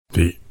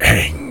The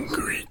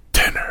Angry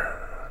Tenor.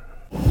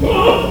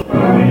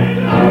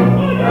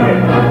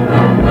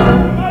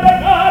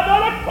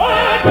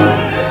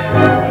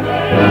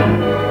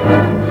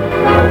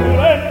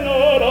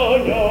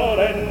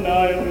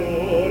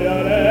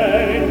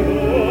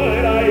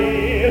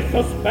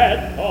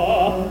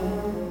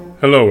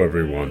 Hello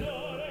everyone,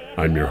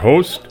 I'm your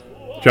host,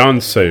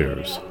 John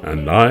Sayers,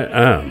 and I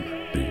am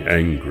the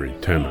Angry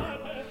Tenor.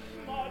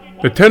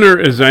 The tenor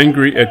is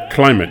angry at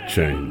climate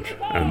change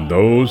and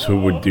those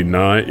who would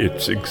deny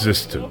its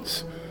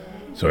existence.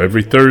 So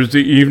every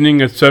Thursday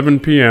evening at 7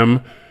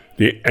 p.m.,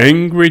 the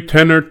Angry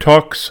Tenor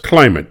talks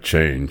climate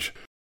change.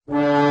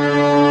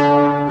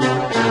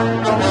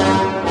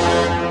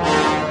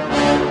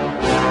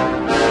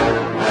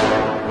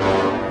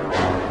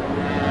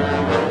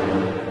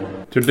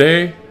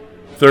 Today,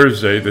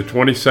 Thursday, the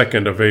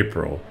 22nd of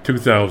April,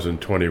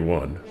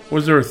 2021,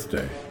 was Earth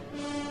Day.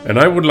 And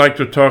I would like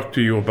to talk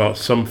to you about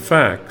some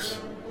facts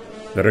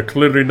that are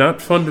clearly not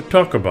fun to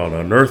talk about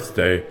on Earth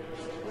Day,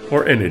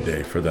 or any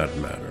day for that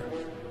matter.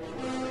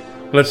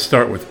 Let's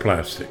start with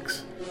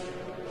plastics.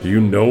 Do you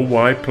know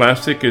why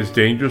plastic is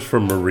dangerous for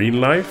marine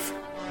life?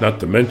 Not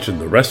to mention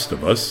the rest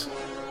of us.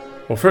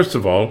 Well, first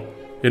of all,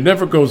 it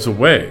never goes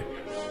away.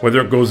 Whether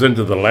it goes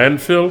into the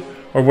landfill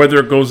or whether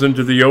it goes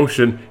into the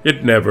ocean,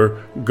 it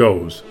never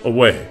goes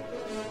away.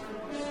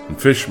 And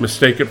fish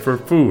mistake it for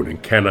food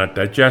and cannot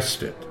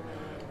digest it.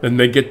 Then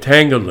they get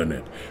tangled in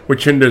it,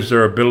 which hinders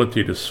their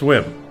ability to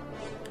swim.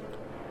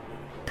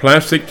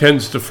 Plastic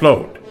tends to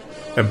float,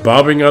 and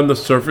bobbing on the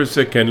surface,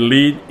 it can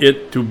lead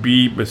it to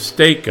be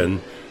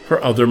mistaken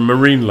for other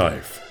marine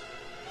life.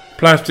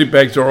 Plastic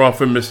bags are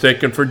often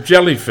mistaken for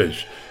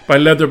jellyfish by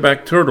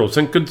leatherback turtles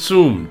and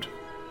consumed.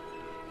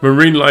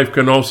 Marine life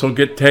can also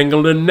get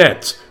tangled in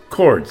nets,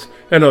 cords,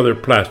 and other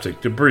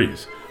plastic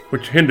debris,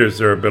 which hinders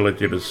their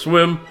ability to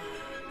swim,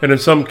 and in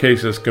some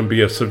cases can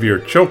be a severe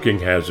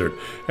choking hazard,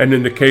 and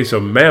in the case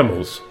of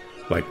mammals,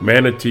 like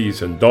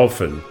manatees and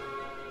dolphins,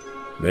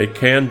 they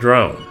can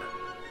drown.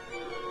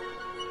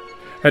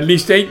 At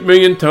least 8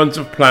 million tons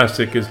of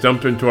plastic is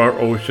dumped into our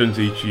oceans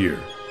each year.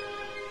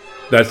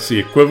 That's the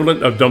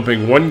equivalent of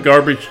dumping one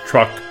garbage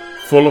truck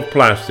full of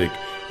plastic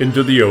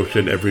into the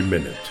ocean every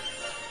minute.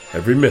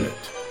 Every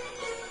minute.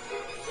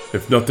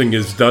 If nothing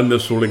is done,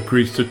 this will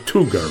increase to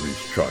 2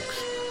 garbage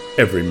trucks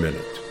every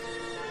minute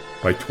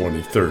by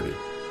 2030.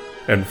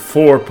 And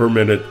 4 per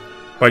minute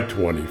by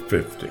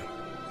 2050.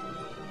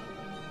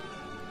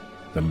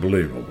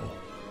 Unbelievable.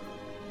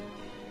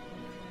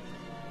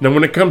 Now,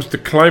 when it comes to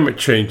climate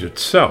change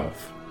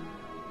itself,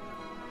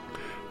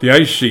 the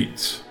ice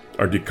sheets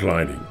are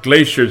declining,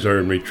 glaciers are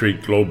in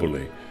retreat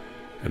globally,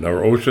 and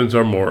our oceans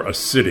are more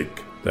acidic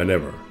than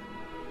ever.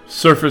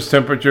 Surface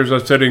temperatures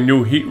are setting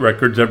new heat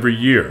records every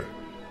year.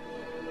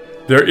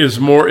 There is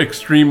more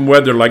extreme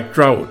weather like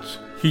droughts,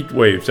 heat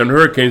waves, and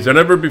hurricanes than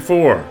ever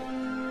before.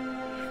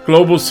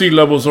 Global sea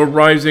levels are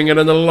rising at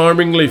an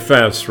alarmingly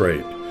fast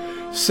rate,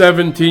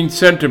 17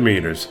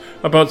 centimeters,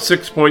 about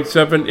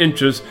 6.7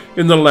 inches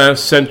in the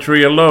last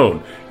century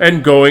alone,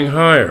 and going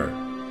higher.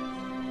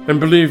 And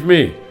believe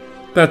me,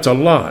 that's a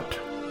lot.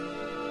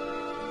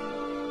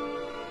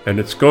 And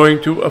it's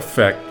going to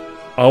affect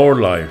our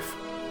life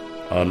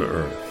on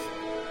Earth.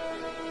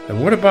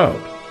 And what about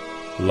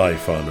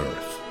life on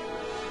Earth?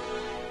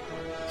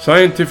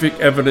 Scientific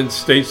evidence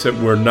states that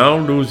we're now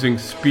losing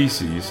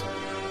species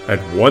at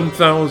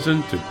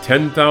 1,000 to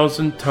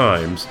 10,000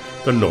 times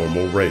the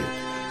normal rate,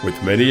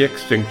 with many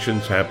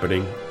extinctions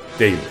happening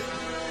daily.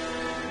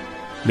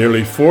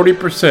 Nearly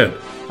 40%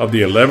 of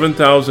the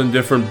 11,000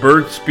 different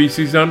bird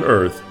species on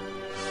Earth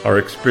are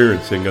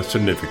experiencing a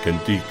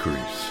significant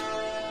decrease.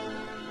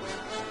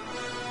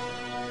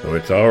 So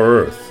it's our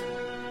Earth,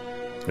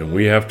 and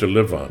we have to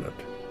live on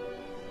it.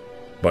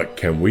 But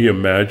can we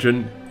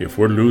imagine if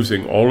we're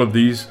losing all of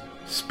these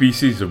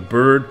species of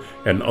bird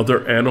and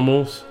other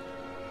animals?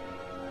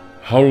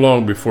 How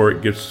long before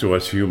it gets to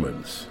us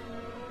humans?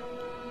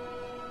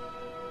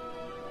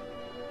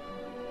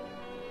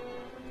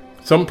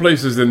 Some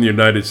places in the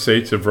United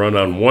States have run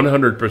on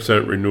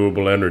 100%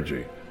 renewable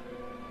energy,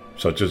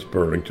 such as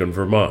Burlington,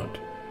 Vermont.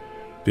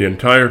 The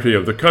entirety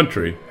of the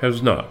country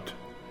has not.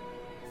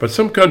 But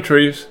some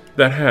countries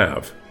that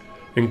have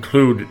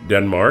include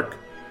Denmark,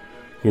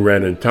 who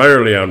ran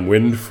entirely on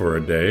wind for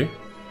a day,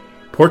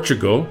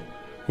 Portugal,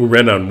 who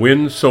ran on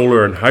wind,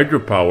 solar, and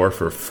hydropower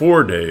for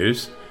 4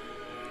 days,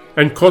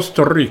 and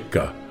Costa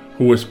Rica,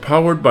 who was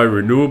powered by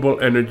renewable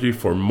energy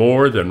for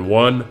more than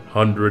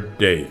 100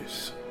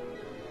 days.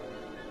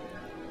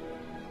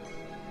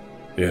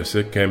 Yes,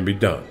 it can be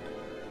done.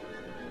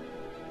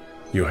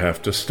 You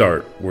have to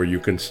start where you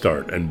can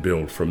start and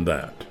build from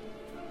that.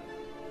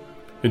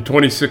 In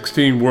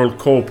 2016, world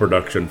coal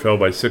production fell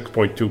by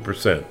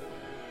 6.2%,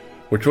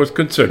 which was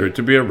considered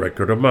to be a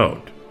record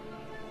amount.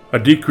 A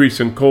decrease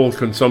in coal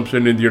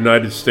consumption in the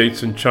United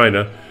States and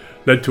China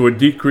led to a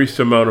decreased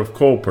amount of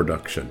coal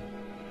production.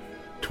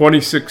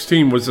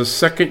 2016 was the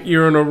second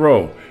year in a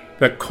row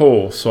that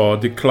coal saw a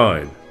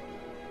decline.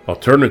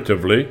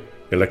 Alternatively,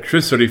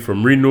 electricity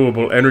from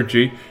renewable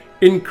energy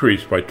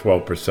increased by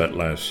 12%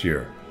 last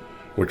year,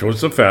 which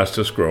was the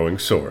fastest growing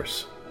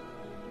source.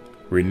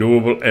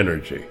 Renewable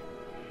energy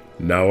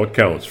now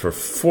accounts for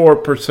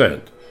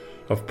 4%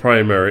 of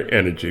primary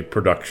energy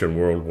production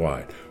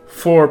worldwide.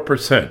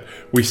 4%.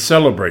 We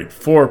celebrate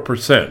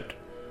 4%.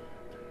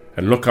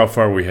 And look how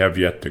far we have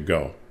yet to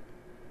go.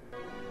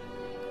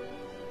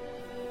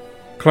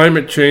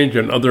 Climate change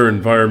and other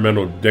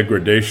environmental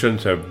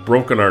degradations have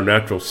broken our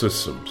natural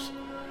systems,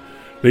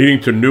 leading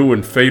to new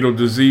and fatal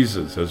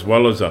diseases, as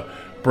well as a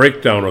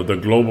breakdown of the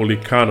global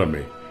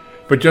economy.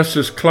 But just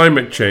as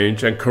climate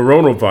change and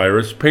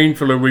coronavirus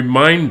painfully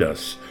remind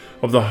us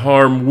of the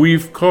harm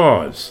we've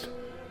caused,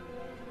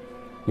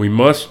 we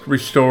must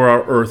restore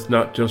our Earth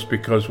not just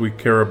because we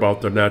care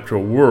about the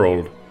natural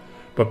world,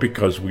 but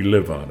because we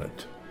live on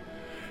it.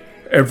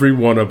 Every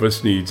one of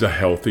us needs a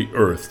healthy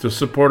Earth to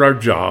support our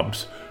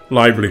jobs,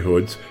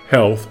 livelihoods,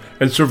 health,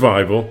 and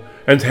survival,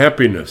 and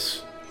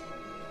happiness.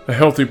 A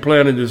healthy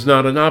planet is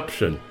not an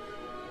option.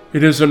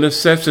 It is a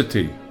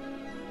necessity.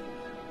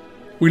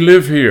 We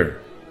live here.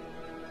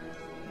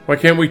 Why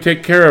can't we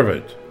take care of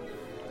it?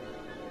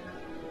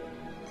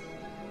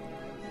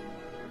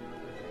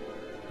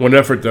 One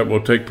effort that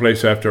will take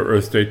place after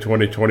Earth Day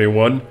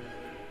 2021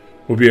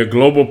 will be a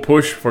global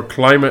push for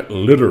climate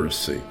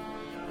literacy,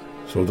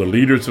 so the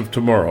leaders of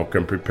tomorrow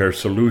can prepare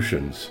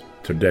solutions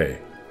today.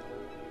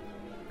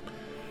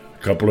 A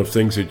couple of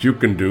things that you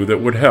can do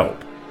that would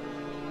help.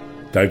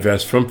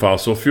 Divest from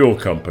fossil fuel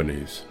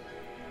companies.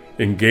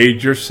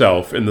 Engage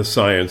yourself in the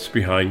science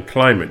behind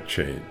climate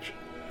change.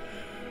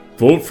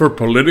 Vote for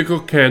political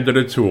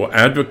candidates who will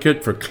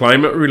advocate for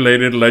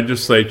climate-related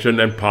legislation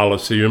and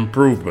policy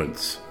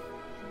improvements.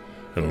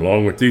 And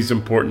along with these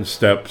important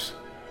steps,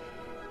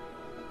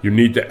 you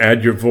need to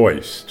add your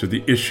voice to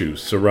the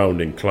issues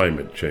surrounding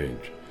climate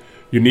change.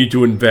 You need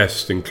to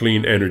invest in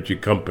clean energy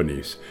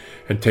companies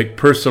and take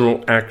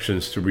personal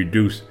actions to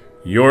reduce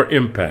your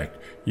impact,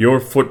 your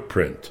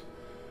footprint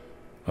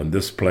on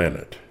this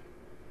planet.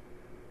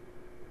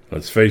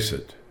 Let's face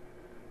it,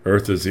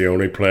 Earth is the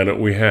only planet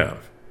we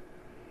have,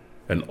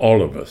 and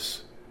all of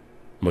us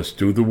must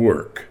do the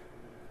work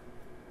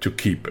to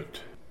keep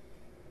it.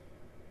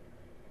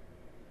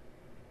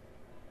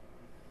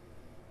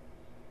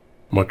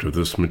 Much of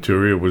this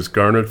material was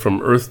garnered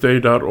from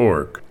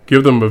earthday.org.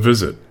 Give them a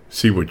visit.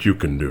 See what you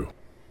can do.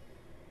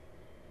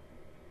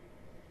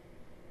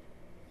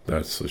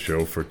 That's the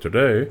show for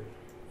today.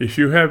 If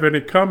you have any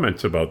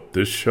comments about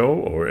this show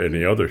or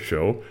any other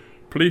show,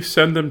 please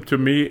send them to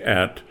me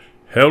at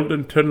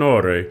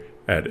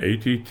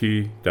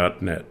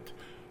heldentenore@att.net.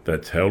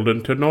 That's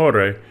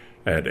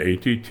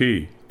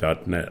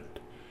heldentenore@att.net.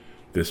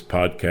 This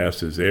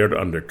podcast is aired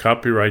under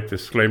Copyright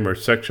Disclaimer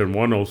Section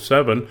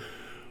 107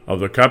 of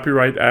the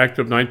Copyright Act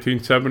of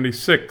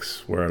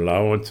 1976, where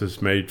allowance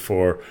is made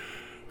for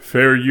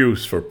fair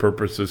use for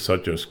purposes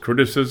such as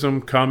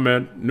criticism,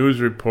 comment,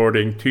 news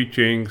reporting,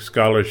 teaching,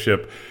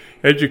 scholarship,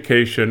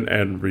 education,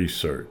 and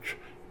research.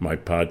 My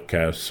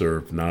podcasts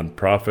serve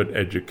nonprofit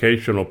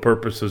educational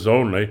purposes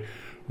only,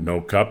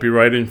 no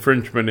copyright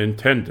infringement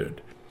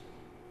intended.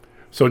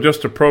 So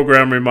just a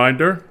program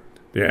reminder,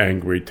 The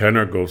Angry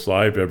Tenor goes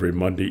live every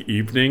Monday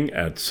evening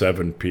at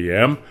 7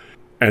 p.m.,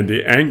 and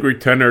The Angry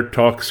Tenor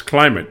Talks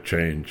Climate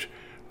Change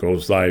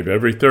goes live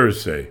every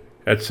Thursday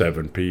at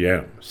 7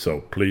 p.m.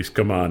 So please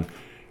come on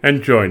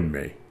and join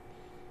me.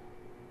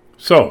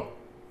 So,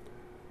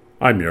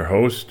 I'm your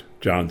host,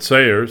 John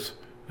Sayers,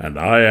 and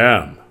I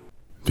am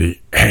The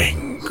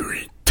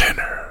Angry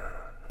Tenor.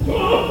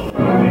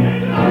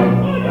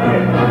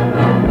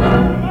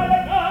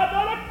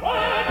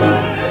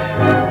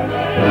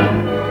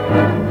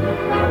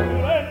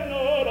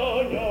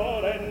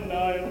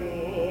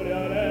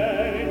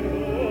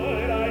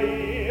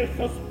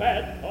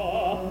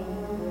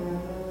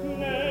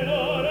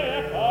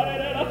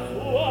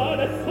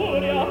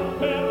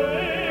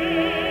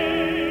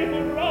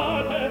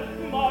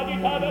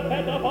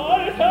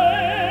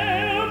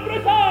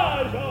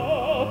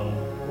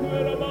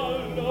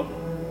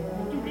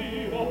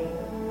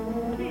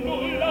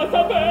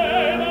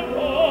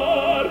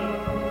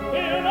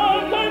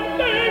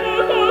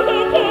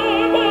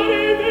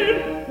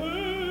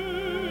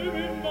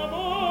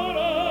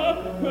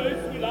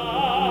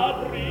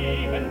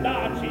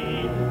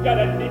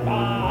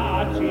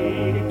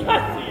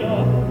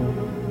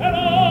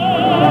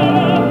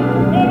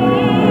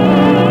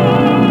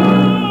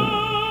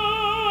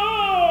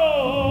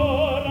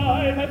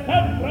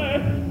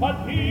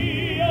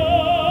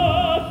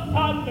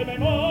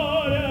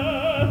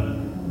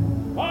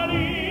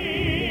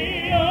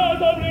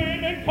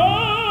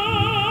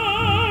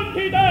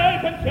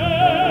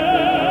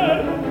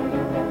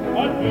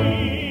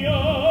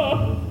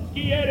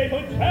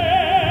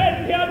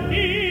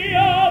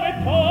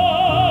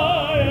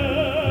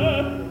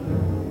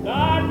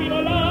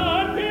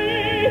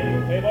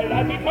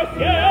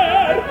 Yeah.